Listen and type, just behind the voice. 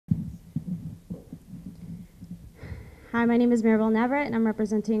Hi, my name is Maribel Navarrete, and I'm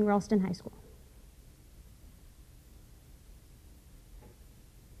representing Ralston High School.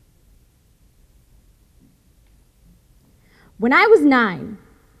 When I was 9,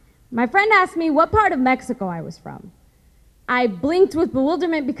 my friend asked me what part of Mexico I was from. I blinked with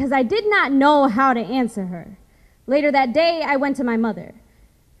bewilderment because I did not know how to answer her. Later that day, I went to my mother.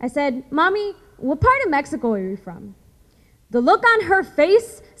 I said, "Mommy, what part of Mexico are you from?" The look on her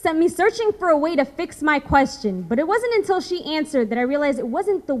face sent me searching for a way to fix my question, but it wasn't until she answered that I realized it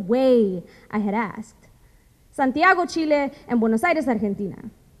wasn't the way I had asked. Santiago, Chile, and Buenos Aires, Argentina.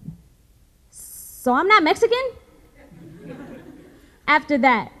 So I'm not Mexican? After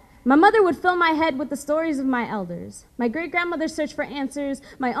that, my mother would fill my head with the stories of my elders, my great-grandmother's search for answers,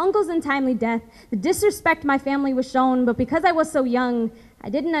 my uncle's untimely death, the disrespect my family was shown, but because I was so young, I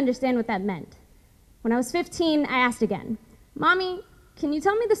didn't understand what that meant. When I was 15, I asked again, "Mommy, can you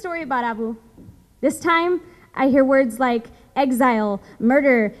tell me the story about Abu?" This time, I hear words like exile,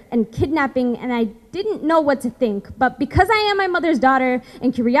 murder, and kidnapping, and I didn't know what to think. But because I am my mother's daughter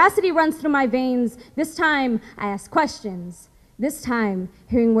and curiosity runs through my veins, this time I ask questions. This time,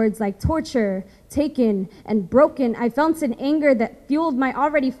 hearing words like torture, taken, and broken, I felt an anger that fueled my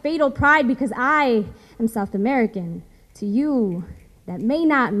already fatal pride because I am South American. To you, that may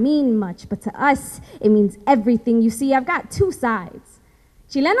not mean much, but to us, it means everything. You see, I've got two sides.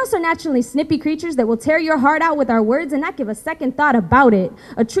 Chilenos are naturally snippy creatures that will tear your heart out with our words and not give a second thought about it.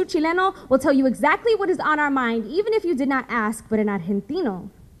 A true Chileno will tell you exactly what is on our mind, even if you did not ask, but an Argentino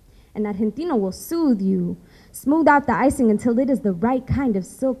will soothe you, smooth out the icing until it is the right kind of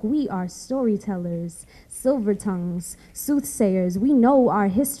silk. We are storytellers, silver tongues, soothsayers. We know our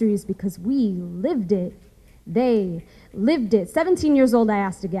histories because we lived it. They lived it. 17 years old, I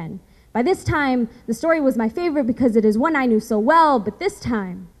asked again. By this time, the story was my favorite because it is one I knew so well, but this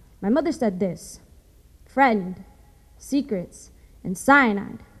time, my mother said this: friend, secrets, and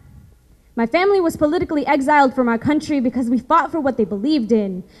cyanide. My family was politically exiled from our country because we fought for what they believed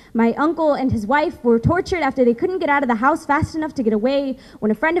in. My uncle and his wife were tortured after they couldn't get out of the house fast enough to get away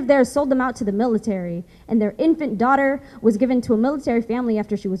when a friend of theirs sold them out to the military, and their infant daughter was given to a military family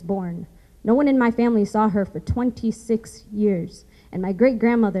after she was born. No one in my family saw her for 26 years, and my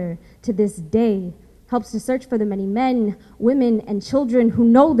great-grandmother, to this day, helps to search for the many men, women, and children who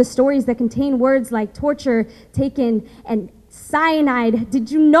know the stories that contain words like torture, taken, and cyanide.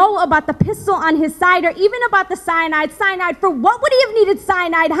 Did you know about the pistol on his side, or even about the cyanide? Cyanide, for what would he have needed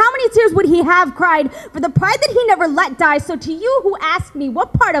cyanide? How many tears would he have cried for the pride that he never let die? So to you who ask me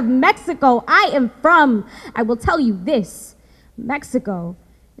what part of Mexico I am from, I will tell you this: Mexico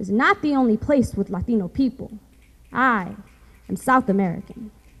is not the only place with Latino people. I am South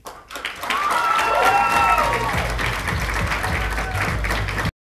American.